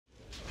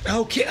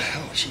Okay.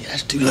 Oh, gee,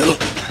 that's too little.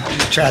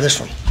 Let's try this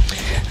one.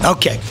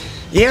 Okay.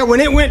 Yeah, when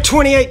it went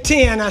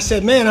 28-10, I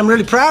said, man, I'm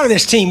really proud of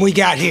this team we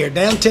got here.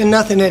 Down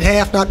 10-0 at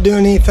half, not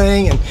doing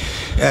anything,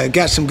 and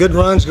got some good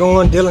runs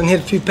going. Dylan hit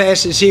a few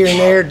passes here and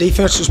there.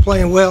 Defense was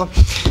playing well.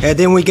 And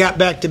then we got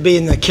back to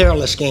being the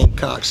careless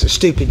Gamecocks, the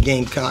stupid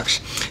Gamecocks.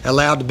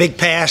 Allowed the big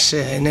pass,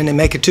 and then they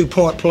make a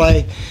 2-point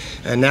play.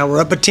 And now we're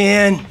up at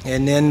 10,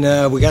 and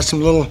then we got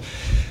some little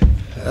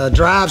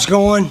drives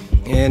going,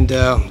 and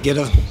get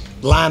a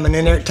lineman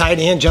in there at tight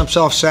end, jumps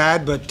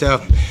offside, but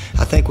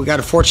I think we got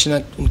a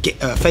fortunate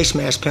face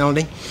mask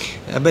penalty.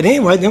 But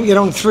anyway, then we get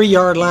on the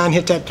 3-yard line,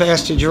 hit that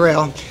pass to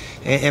Jarrell,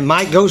 and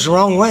Mike goes the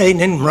wrong way and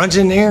then runs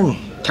in there and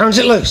turns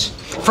it loose.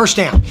 First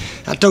down.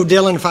 I told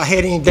Dylan if I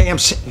had any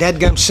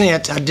dadgum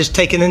sense, I'd just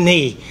taken a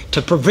knee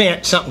to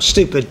prevent something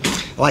stupid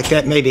like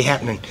that maybe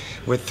happening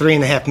with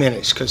 3.5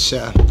 minutes, because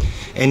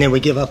and then we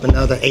give up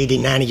another 80,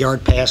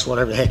 90-yard pass,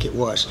 whatever the heck it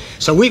was.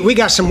 So we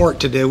got some work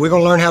to do. We're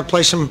going to learn how to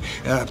play some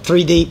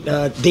 3-deep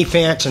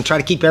defense and try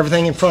to keep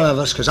everything in front of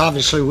us, because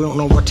obviously we don't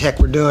know what the heck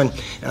we're doing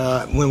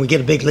when we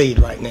get a big lead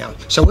right now.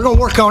 So we're going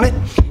to work on it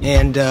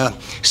and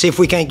see if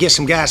we can't get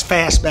some guys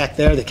fast back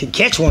there that can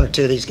catch one or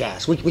two of these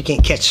guys. We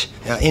can't catch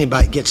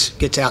anybody that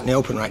gets out in the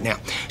open right now.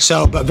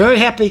 So, but very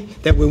happy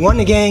that we won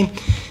the game.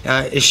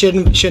 It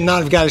should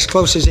not have got as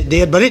close as it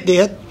did, but it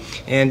did.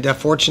 And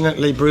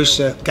fortunately, Bruce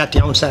got the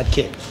onside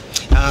kick.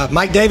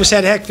 Mike Davis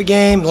had a heck of a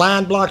game.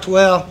 Line blocked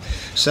well,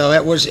 so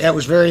that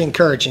was very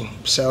encouraging.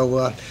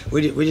 So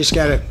we just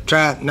got to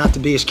try not to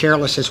be as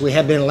careless as we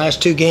have been in the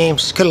last 2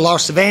 games. Could have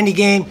lost the Vandy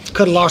game.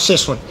 Could have lost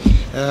this one.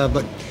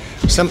 But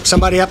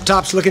somebody up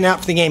top's looking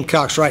out for the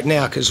Gamecocks right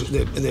now, because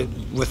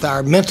with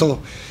our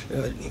mental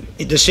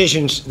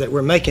decisions that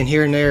we're making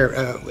here and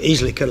there,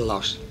 easily could have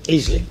lost.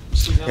 Easily.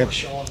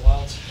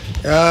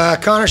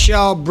 Connor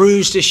Shaw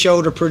bruised his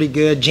shoulder pretty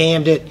good,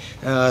 jammed it.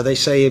 They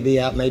say he'll be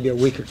out maybe a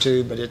week or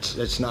 2, but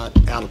it's not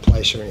out of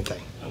place or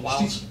anything.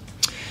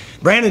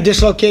 Brandon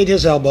dislocated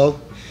his elbow,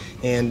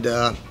 and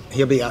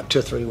he'll be out 2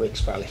 or 3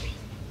 weeks probably.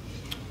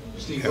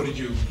 Steve, what did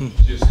you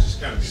just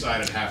kind of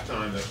decide at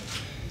halftime that?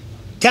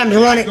 Time to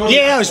run it.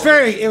 Yeah,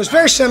 it was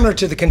very similar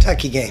to the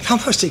Kentucky game,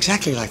 almost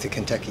exactly like the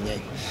Kentucky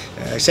game,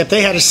 except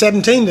they had a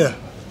 17-0,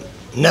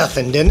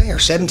 didn't they, or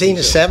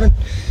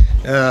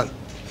 17-7.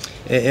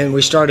 And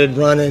we started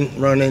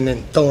running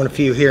and throwing a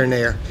few here and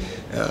there.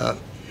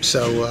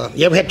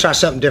 Yeah, we had to try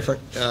something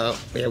different.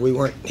 Yeah, we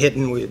weren't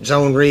hitting. We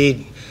zone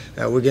read.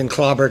 We're getting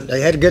clobbered.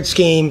 They had a good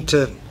scheme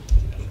to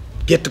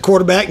get the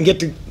quarterback and get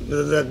the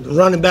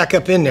running back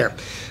up in there.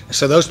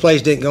 So those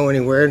plays didn't go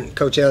anywhere. And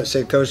Coach Elliott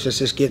said, Coach, let's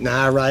just get an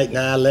eye right and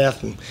eye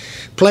left and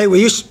play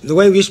the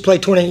way we used to play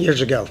 20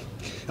 years ago.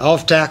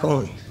 Off tackle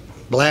and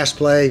blast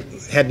play.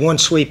 Had one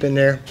sweep in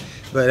there.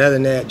 But other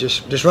than that,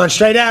 just run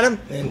straight at them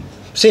and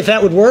see if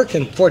that would work,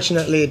 and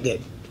fortunately it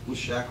did. Was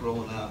Shaq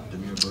rolling out?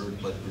 Demir Bird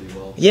played pretty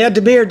well. Yeah,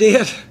 Demir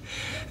did.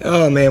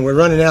 Oh, man, we're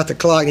running out the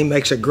clock. He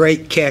makes a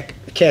great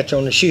catch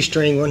on the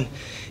shoestring one,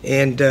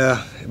 and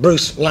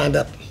Bruce lined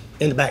up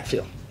in the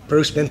backfield.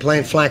 Bruce been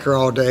playing flanker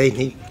all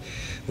day.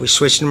 We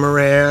switched him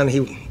around.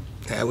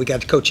 We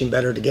got to coach him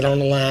better to get on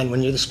the line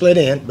when you're the split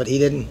end, but he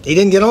didn't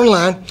get on the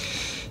line.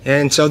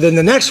 And so then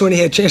the next one, he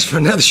had a chance for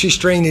another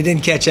shoestring. He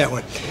didn't catch that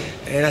one.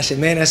 And I said,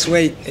 man, that's the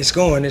way it's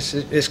going.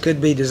 This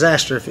could be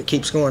disaster if it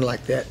keeps going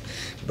like that.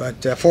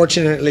 But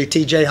fortunately,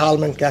 T.J.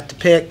 Holloman got the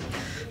pick,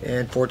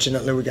 and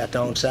fortunately, we got the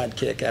onside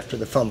kick after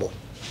the fumble.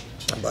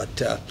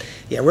 But,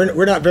 yeah,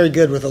 we're not very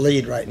good with the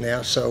lead right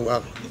now,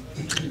 so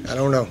I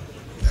don't know.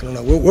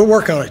 We'll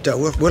work on it, though.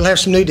 We'll have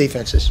some new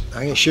defenses.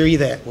 I can assure you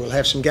that. We'll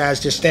have some guys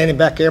just standing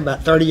back there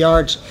about 30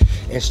 yards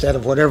instead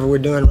of whatever we're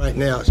doing right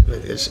now.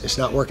 It's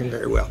not working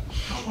very well.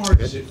 How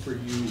hard is it for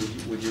you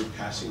with your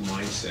passing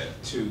mindset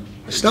to?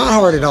 It's not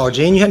hard at all,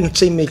 Gene. You haven't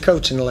seen me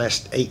coach in the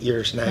last 8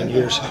 years, 9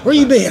 years. Where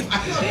you been?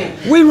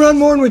 We run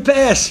more than we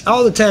pass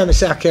all the time in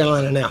South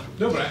Carolina now.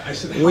 No, but I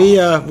said we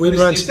run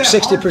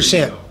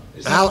 60%.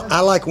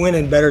 I like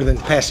winning better than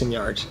passing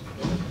yards.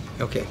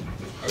 Okay.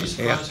 Are you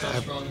surprised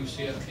how strong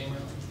UCF came out?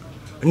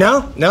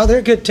 No, they're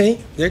a good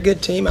team. They're a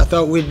good team. I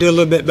thought we'd do a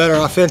little bit better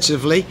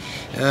offensively,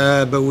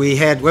 but we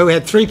had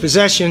 3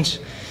 possessions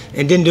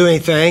and didn't do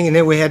anything, and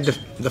then we had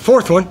the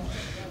 4th one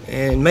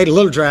and made a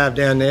little drive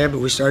down there, but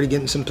we started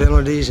getting some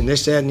penalties and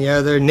this, that, and the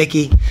other.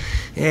 Nicky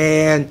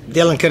and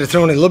Dylan could have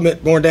thrown it a little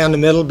bit more down the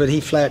middle, but he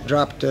flat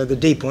dropped the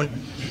deep one,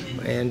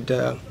 and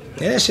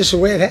that's just the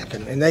way it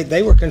happened. And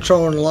they were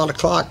controlling a lot of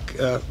clock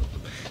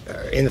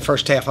in the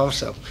first half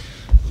also.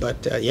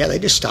 But, yeah, they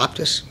just stopped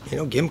us.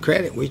 Give them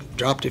credit. We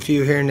dropped a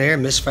few here and there,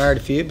 misfired a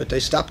few, but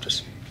they stopped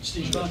us.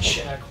 Steve, about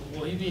Shaq,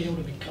 will he be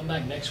able to come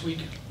back next week?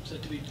 Is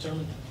that to be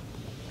determined?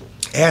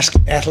 Ask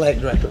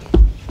athletic director.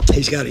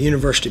 He's got a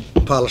university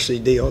policy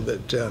deal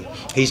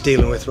that he's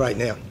dealing with right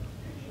now.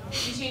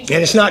 And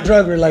it's not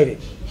drug related.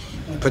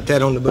 Put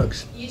that on the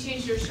books. You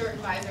changed your shirt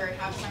and visor at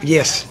halftime?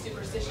 Yes.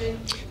 Superstition?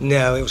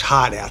 No, it was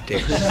hot out there.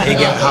 It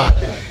got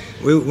hot.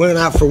 We went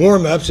out for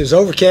warm-ups. It was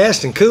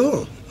overcast and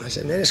cool. I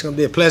said, man, it's going to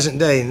be a pleasant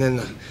day. And then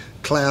the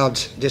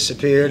clouds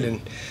disappeared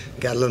and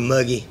got a little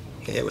muggy.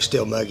 Yeah, it was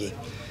still muggy.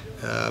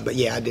 But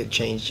yeah, I did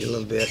change a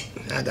little bit.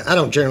 I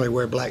don't generally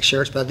wear black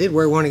shirts, but I did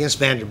wear one against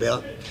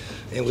Vanderbilt,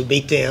 and we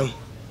beat them.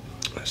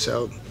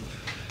 So,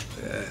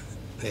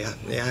 yeah,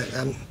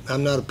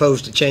 I'm not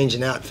opposed to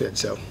changing outfit,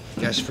 so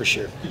that's for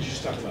sure. Could you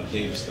just talk about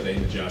Davis today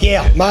and the job?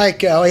 Yeah,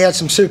 Mike, he had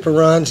some super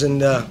runs,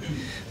 and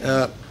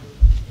the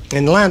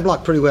line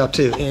blocked pretty well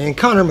too. And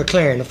Connor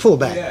McLaren, the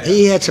fullback,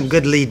 he had some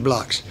good lead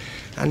blocks.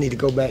 I need to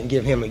go back and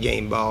give him a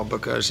game ball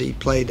because he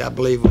played, I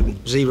believe,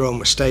 with 0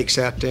 mistakes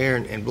out there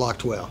and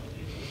blocked well.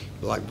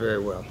 Blocked very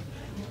well.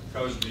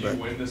 Coach, do you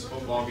win this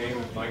football game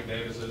with Mike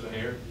Davis as a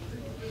here?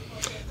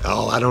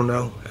 Oh, I don't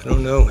know.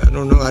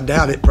 I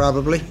doubt it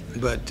probably.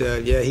 But,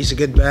 yeah, he's a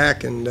good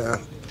back, and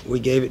we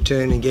gave it to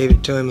him and gave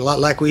it to him a lot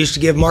like we used to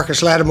give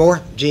Marcus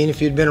Lattimore. Gene,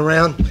 if you'd been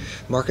around,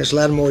 Marcus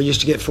Lattimore used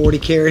to get 40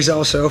 carries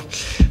also.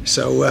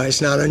 So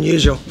it's not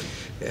unusual.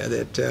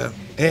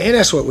 And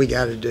that's what we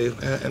got to do.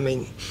 I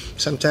mean,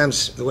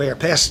 sometimes the way our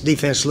pass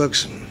defense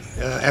looks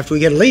after we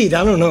get a lead,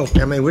 I don't know.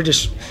 I mean, we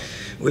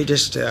need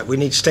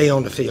to stay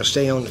on the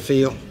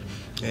field,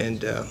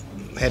 and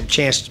had a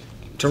chance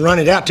to run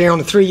it out there on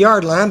the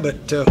 3-yard line,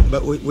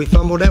 but we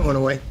fumbled that one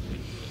away.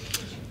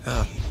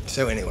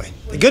 So anyway,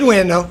 a good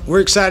win though.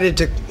 We're excited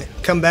to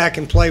come back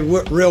and play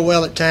real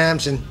well at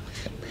times, and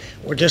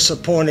we're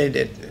disappointed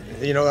at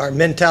our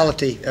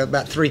mentality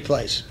about 3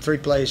 plays. 3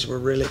 plays were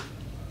really.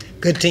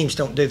 Good teams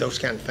don't do those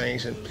kind of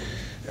things, and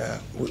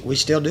we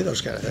still do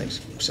those kind of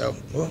things. So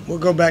we'll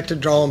go back to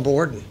the drawing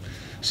board and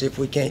see if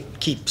we can't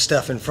keep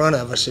stuff in front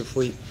of us if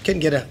we can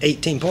get an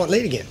 18-point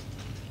lead again.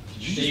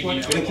 Steve,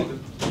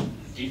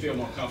 do you feel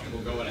more comfortable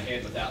going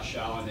ahead without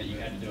Sean that you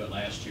had to do it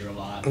last year a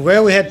lot?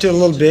 Well, we had to a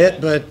little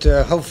bit, but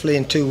hopefully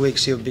in 2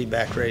 weeks he'll be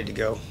back ready to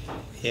go.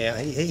 Yeah,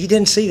 he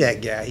didn't see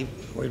that guy.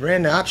 We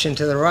ran the option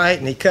to the right,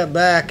 and he cut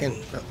back, and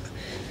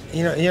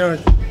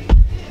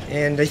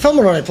and he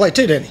fumbled on that play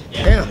too, didn't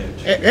he? Yeah.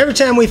 Every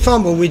time we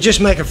fumble, we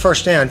just make a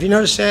first down. Have you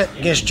noticed that?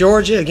 Against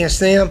Georgia, against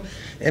them,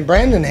 and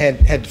Brandon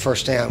had the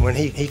first down when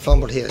he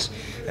fumbled his.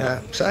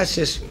 So that's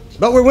just.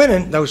 But we're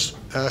winning those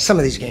some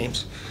of these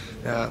games.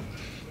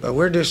 But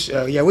we're just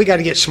we got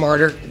to get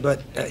smarter.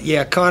 But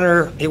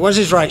Connor, it was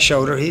his right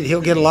shoulder.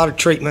 He'll get a lot of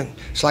treatment.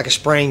 It's like a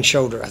sprained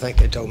shoulder, I think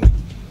they told me.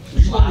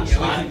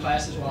 Sliding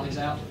classes while he's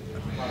out.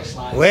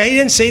 Well, he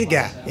didn't see the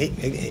guy. He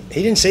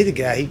didn't see the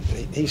guy.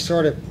 He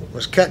sort of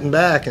was cutting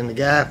back, and the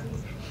guy,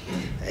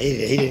 he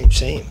didn't even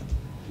see him.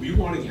 Were you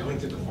wanting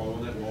Ellington to fall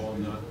on that wall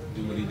and not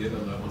do what he did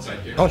on the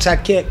onside kick?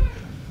 Onside kick?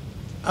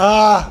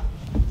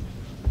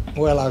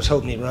 Well, I was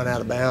hoping he'd run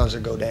out of bounds or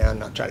go down and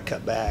not try to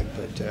cut back,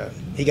 but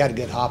he got a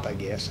good hop, I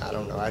guess. I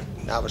don't know. I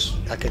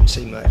couldn't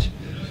see much.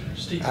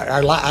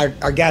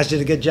 Our guys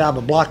did a good job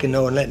of blocking,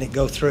 though, and letting it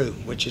go through,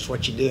 which is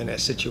what you do in that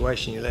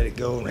situation. You let it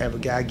go and have a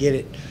guy get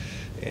it,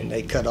 and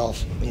they cut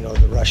off,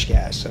 the rush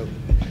guys. So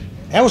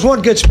that was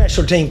one good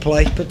special team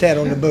play. Put that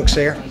on the books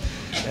there.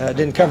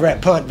 Didn't cover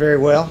that punt very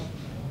well,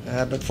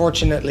 but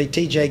fortunately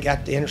TJ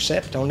got the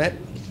intercept on that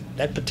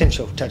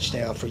potential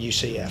touchdown for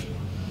UCF.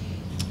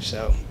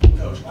 So.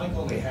 Coach, Mike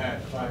only had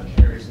 5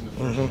 carries in the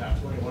first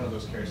half. 21 of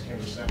those carries came in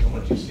the second.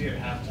 What did you see at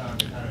halftime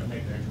to kind of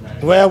make that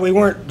dramatic? Well, we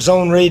weren't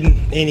zone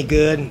reading any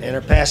good, and our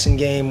passing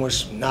game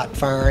was not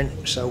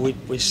firing. So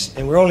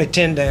we're only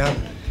 10 down,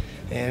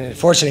 and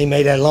fortunately he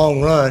made that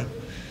long run.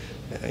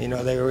 They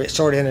were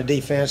sort of in a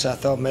defense. I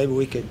thought maybe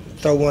we could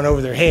throw one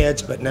over their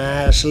heads, but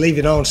nah, let's leave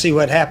it on, see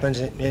what happens.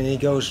 And he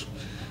goes,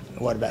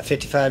 about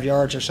 55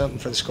 yards or something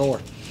for the score.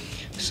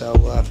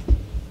 So,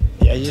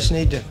 you just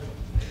need to,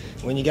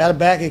 when you got a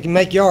back that can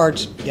make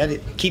yards, you got to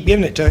keep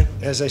giving it to him,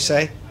 as they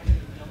say.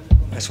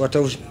 That's what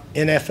those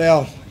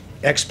NFL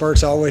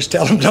experts always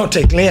tell them, don't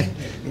they, Glenn?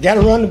 You got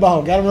to run the ball,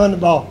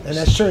 and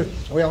that's true.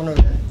 We all know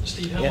that.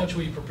 Steve, how much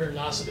will you prepare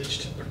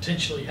Nosovich to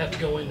potentially have to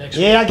go in next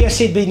week? Yeah, I guess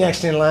he'd be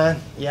next in line.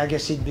 Yeah, I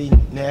guess he'd be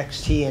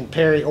next. He and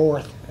Perry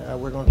Orth.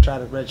 We're going to try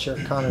to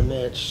redshirt Connor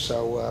Mitch.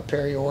 So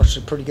Perry Orth's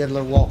a pretty good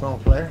little walk-on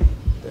player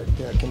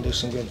that can do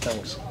some good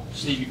things.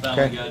 Steve, you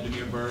finally got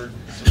Demir Bird.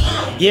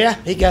 Yeah,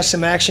 he got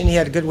some action. He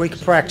had a good week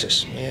of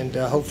practice, and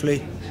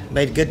hopefully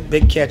made a good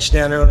big catch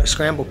down there on that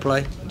scramble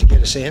play to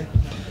get us in.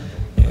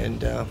 And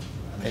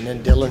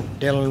then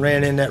Dylan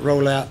ran in that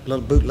rollout,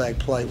 little bootleg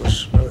play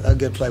was a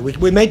good play.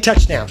 We made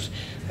touchdowns.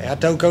 I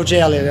told Coach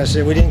Elliott, I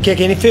said we didn't kick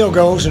any field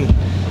goals, and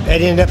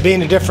that ended up being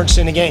the difference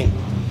in the game.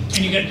 And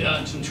you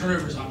got some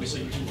turnovers,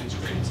 obviously. Your defense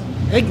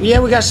created.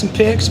 Yeah, we got some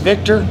picks.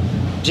 Victor,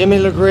 Jimmy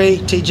Legree,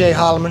 T.J.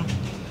 Holloman.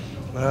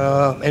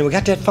 And we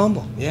got that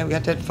fumble. Yeah, we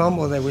got that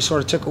fumble that we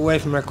sort of took away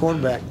from our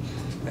quarterback.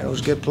 That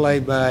was a good play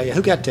by,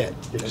 who got that?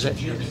 Was that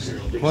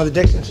one of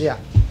the Dixons? Yeah.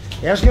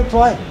 Yeah, it was a good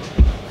play.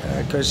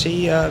 Because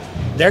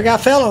their guy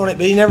fell on it,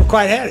 but he never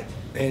quite had it.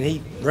 And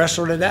he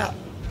wrestled it out.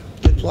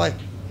 Good play.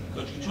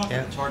 Coach, can you talk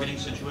about the targeting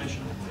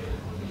situation?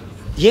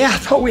 Yeah, I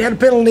thought we had a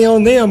penalty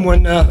on them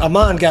when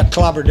Amon got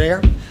clobbered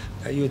there.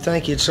 You would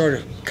think he'd sort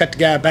of cut the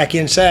guy back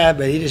inside,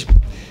 but he just,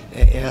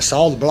 and I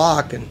saw the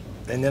block, and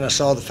then I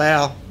saw the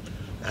foul.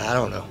 I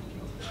don't know.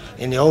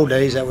 In the old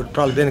days, that would have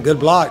probably been a good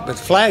block, but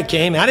the flag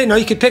came. I didn't know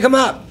you could pick them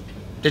up.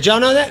 Did y'all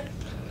know that?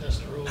 That's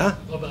the rule. Huh?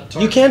 What about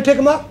You target? can pick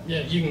them up?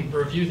 Yeah, you can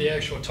review the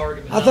actual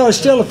target. but I not thought it was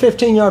still a the-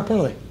 15-yard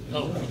penalty.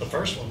 Oh, the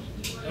first one.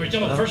 Are you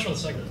talking about the first one or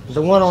the second one?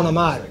 The one on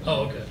Amada.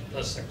 Oh, okay.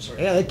 That's the second,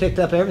 sorry. Yeah, they picked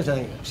up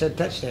everything. Said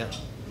touchdown.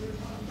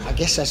 I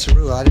guess that's the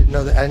rule. I didn't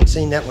know that. I hadn't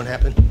seen that one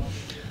happen.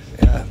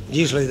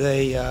 Usually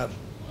they,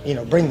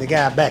 bring the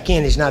guy back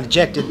in. He's not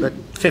ejected, but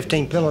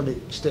 15 penalty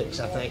sticks,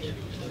 I think.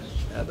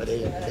 But they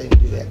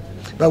didn't do that.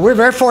 But we're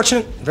very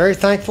fortunate, very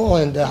thankful,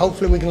 and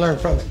hopefully we can learn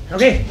from it.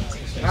 Okay?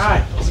 All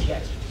right.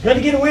 Good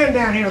to get a win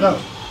down here,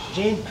 though,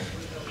 Gene.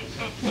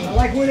 I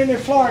like winning in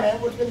Florida.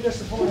 That would have been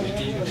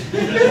disappointing.